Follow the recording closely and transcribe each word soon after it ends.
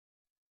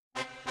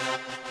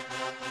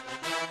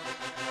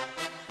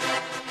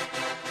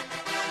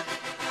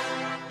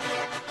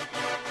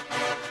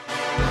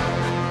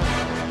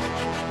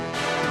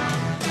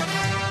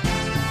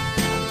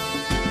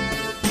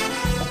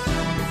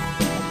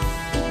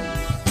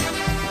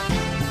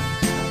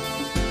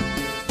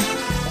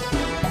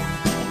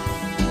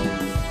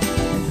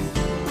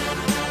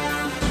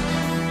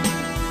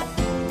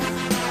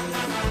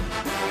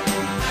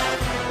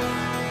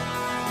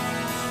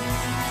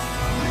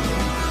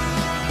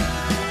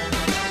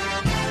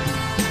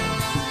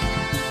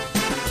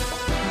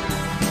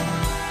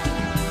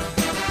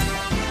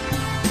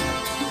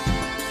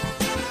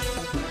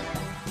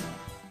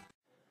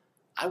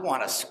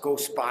want to go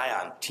spy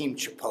on Team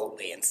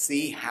Chipotle and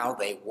see how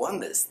they won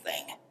this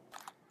thing.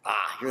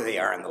 Ah, here they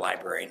are in the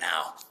library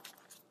now.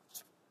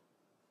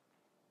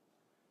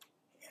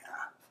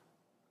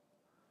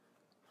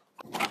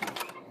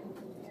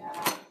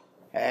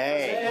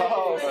 Hey.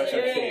 Oh,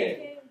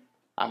 hey.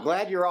 I'm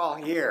glad you're all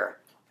here.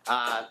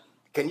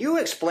 Can you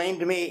explain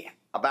to me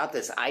about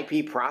this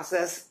IP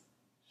process?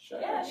 Sure.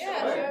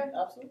 Sure.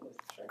 Absolutely.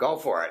 Sure. Go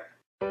for it.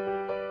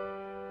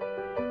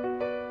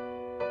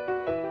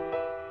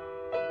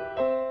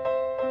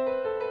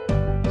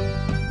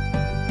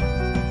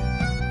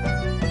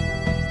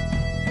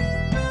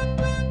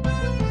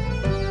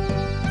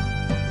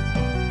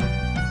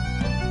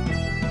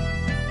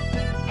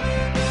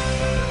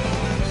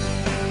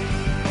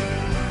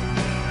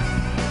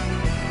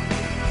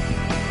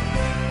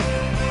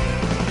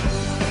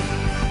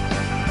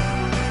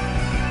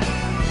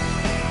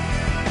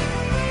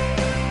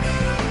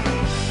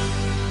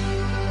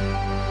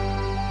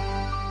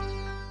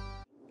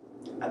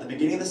 At the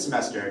beginning of the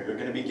semester, you're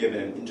going to be given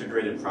an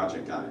integrated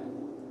project guide.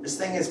 This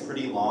thing is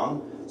pretty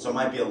long, so it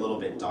might be a little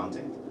bit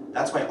daunting.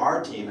 That's why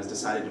our team has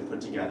decided to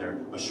put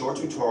together a short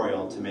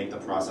tutorial to make the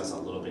process a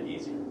little bit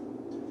easier.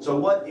 So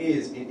what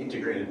is an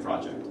integrated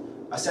project?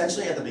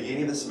 Essentially, at the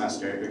beginning of the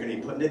semester, you're going to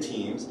be put into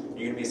teams,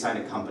 you're going to be assigned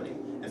a company.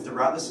 And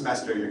throughout the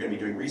semester, you're going to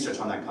be doing research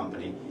on that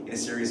company in a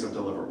series of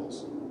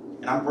deliverables.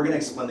 And we're going to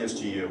explain those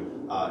to you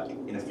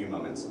in a few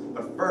moments.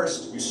 But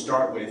first, you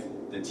start with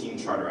the team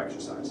charter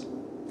exercise.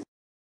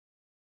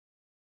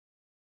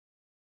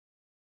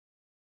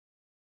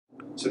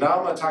 So now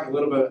I'm going to talk a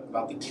little bit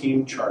about the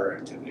team charter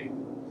activity.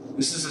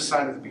 This is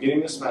assigned at the beginning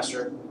of the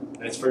semester,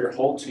 and it's for your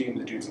whole team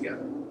to do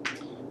together.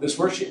 This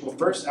worksheet will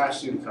first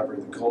ask you to cover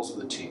the goals of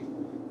the team.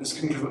 This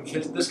can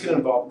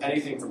involve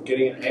anything from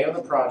getting an A on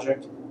the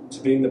project,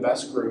 to being the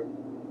best group,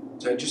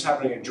 to just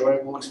having an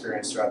enjoyable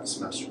experience throughout the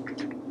semester.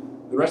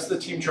 The rest of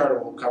the team charter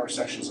will cover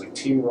sections like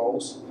team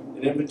roles,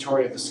 an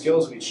inventory of the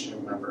skills of each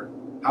team member,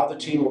 how the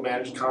team will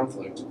manage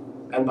conflict,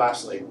 and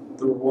lastly,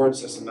 the reward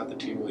system that the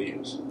team will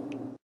use.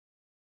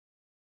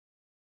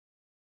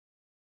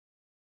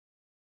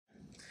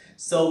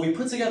 So we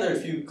put together a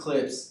few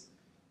clips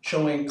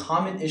showing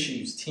common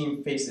issues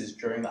team faces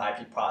during the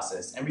IP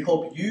process, and we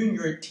hope you and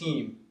your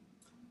team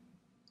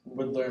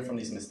would learn from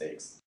these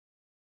mistakes.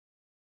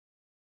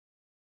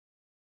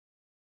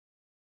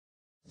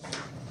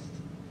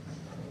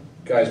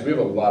 Guys, we have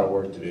a lot of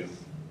work to do.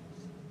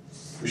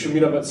 We should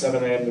meet up at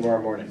 7 a.m.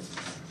 tomorrow morning.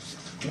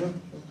 Yeah.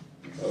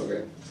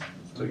 Okay.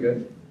 So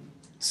good.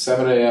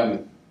 7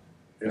 a.m.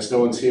 I guess no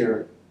one's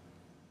here.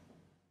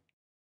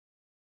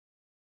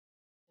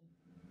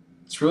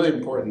 It's really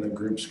important that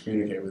groups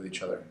communicate with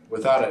each other.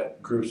 Without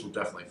it, groups will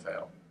definitely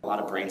fail. A lot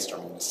of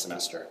brainstorming this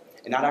semester,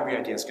 and not every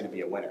idea is going to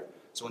be a winner.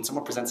 So when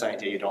someone presents an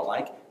idea you don't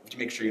like, you have to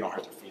make sure you don't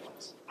hurt their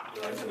feelings.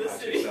 You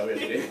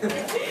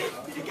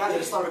guys, I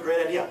just thought of a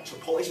great idea.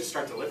 Chipotle should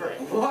start delivering.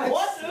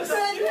 What?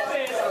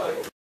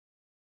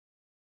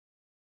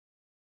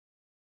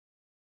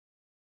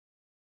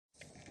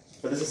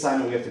 For this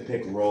assignment, we have to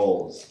pick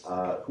roles.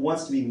 Who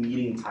wants to be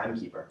meeting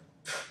timekeeper?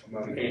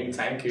 Meeting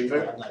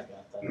timekeeper? I like that.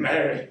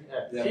 Mary.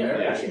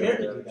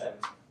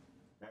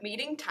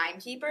 Meeting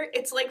timekeeper?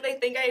 It's like they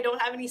think I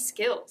don't have any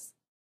skills.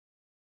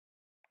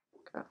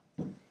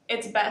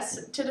 It's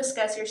best to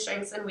discuss your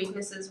strengths and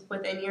weaknesses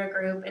within your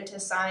group and to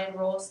assign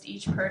roles to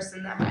each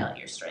person that highlight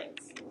your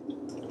strengths.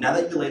 Now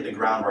that you laid the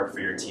groundwork for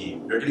your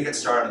team, you're going to get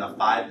started on the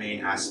 5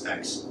 main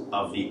aspects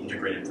of the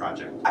integrated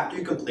project. After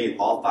you complete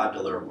all 5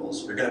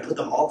 deliverables, you're going to put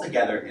them all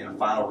together in a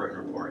final written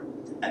report.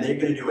 And then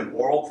you're going to do an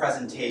oral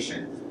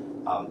presentation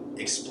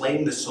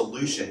explaining the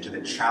solution to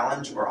the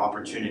challenge or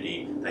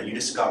opportunity that you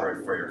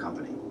discovered for your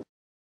company.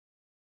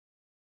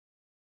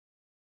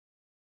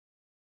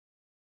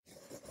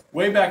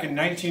 Way back in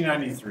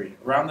 1993,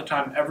 around the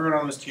time everyone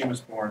on this team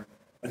was born,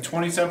 a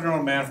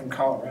 27-year-old man from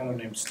Colorado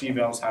named Steve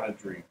Ells had a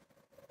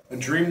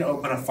dream to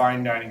open a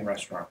fine dining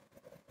restaurant.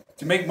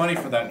 To make money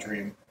for that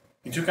dream,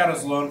 he took out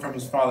his loan from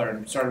his father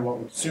and started what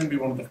would soon be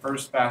one of the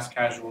first fast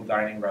casual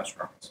dining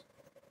restaurants.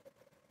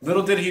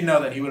 Little did he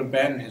know that he would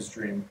abandon his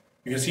dream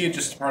because he had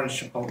just started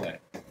Chipotle,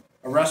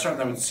 a restaurant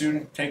that would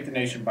soon take the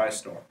nation by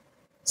storm.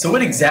 So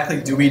what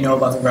exactly do we know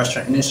about the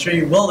restaurant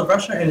industry? Well, the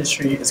restaurant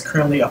industry is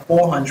currently a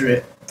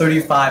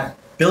 $435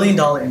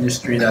 billion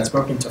industry that's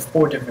broken into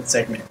 4 different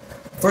segments.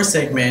 The first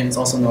segment is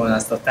also known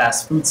as the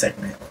fast food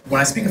segment. When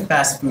I speak of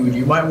fast food,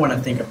 you might want to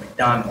think of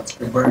McDonald's,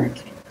 or Burger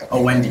King,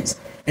 or Wendy's.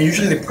 And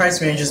usually the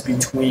price ranges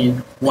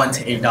between $1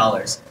 to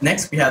 $8.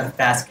 Next, we have the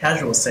fast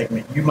casual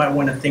segment. You might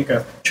want to think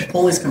of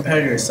Chipotle's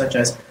competitors such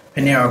as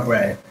Panera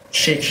Bread,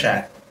 Shake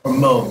Shack, or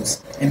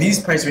Moe's. And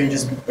these price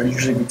ranges are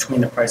usually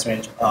between the price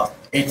range of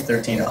 $8 to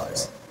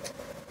 $13.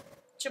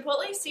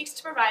 Chipotle seeks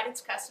to provide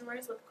its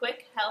customers with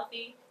quick,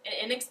 healthy, and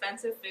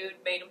inexpensive food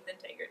made with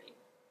integrity.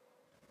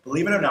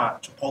 Believe it or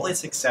not, Chipotle's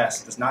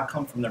success does not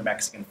come from their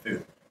Mexican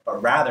food,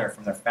 but rather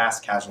from their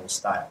fast casual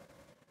style.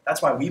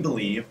 That's why we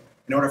believe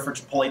in order for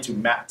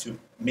Chipotle to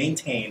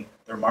maintain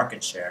their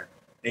market share,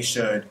 they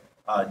should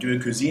do a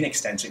Cuisine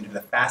extension into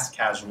the fast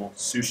casual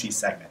sushi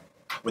segment.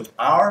 with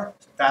our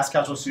fast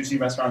casual sushi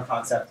restaurant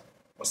concept,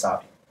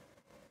 Wasabi.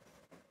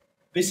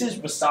 This is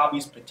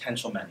Wasabi's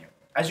potential menu.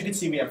 As you can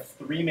see, we have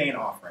 3 main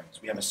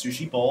offerings. We have a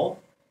sushi bowl,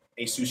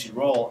 a sushi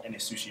roll, and a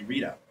sushi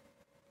rita.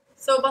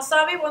 So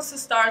Wasabi wants to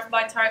start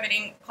by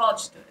targeting college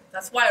students.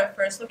 That's why our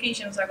first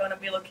locations are going to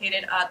be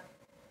located at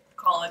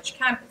college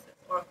campuses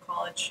or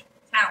college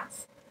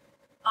towns.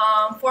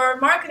 For our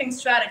marketing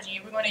strategy,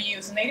 we're going to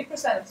use an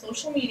 80% of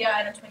social media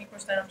and a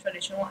 20% of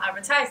traditional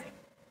advertising.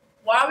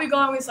 Why are we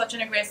going with such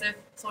an aggressive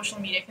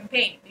social media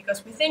campaign?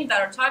 Because we think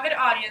that our target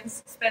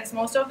audience spends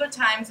most of their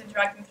time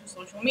interacting through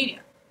social media.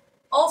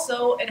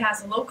 Also, it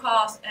has a low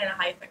cost and a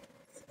high effectiveness.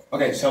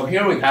 Okay, so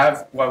here we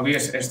have what we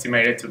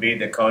estimated to be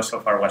the cost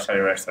of our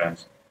Wasabi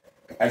restaurants.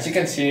 As you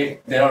can see,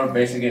 they are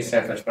basically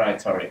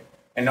self-explanatory.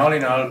 And all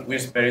in all, we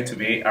expect it to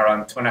be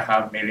around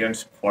 $2.5 million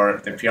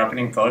for the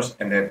pre-opening cost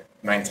and the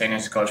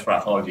maintenance cost for a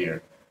whole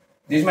year.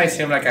 This might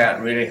seem like a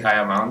really high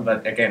amount,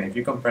 but again, if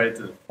you compare it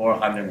to the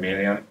 $400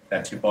 million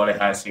that Chipotle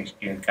has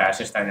in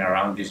cash standing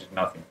around, this is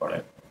nothing for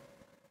them.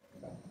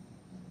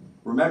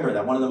 Remember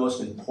that one of the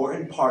most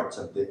important parts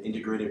of the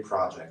integrated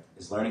project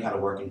is learning how to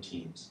work in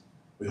teams.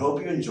 We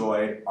hope you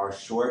enjoyed our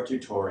short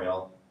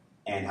tutorial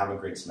and have a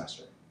great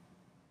semester.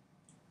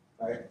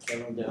 All right,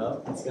 everyone get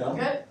up. Let's go.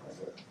 Good.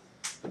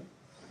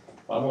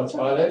 Vamos,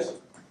 chavales.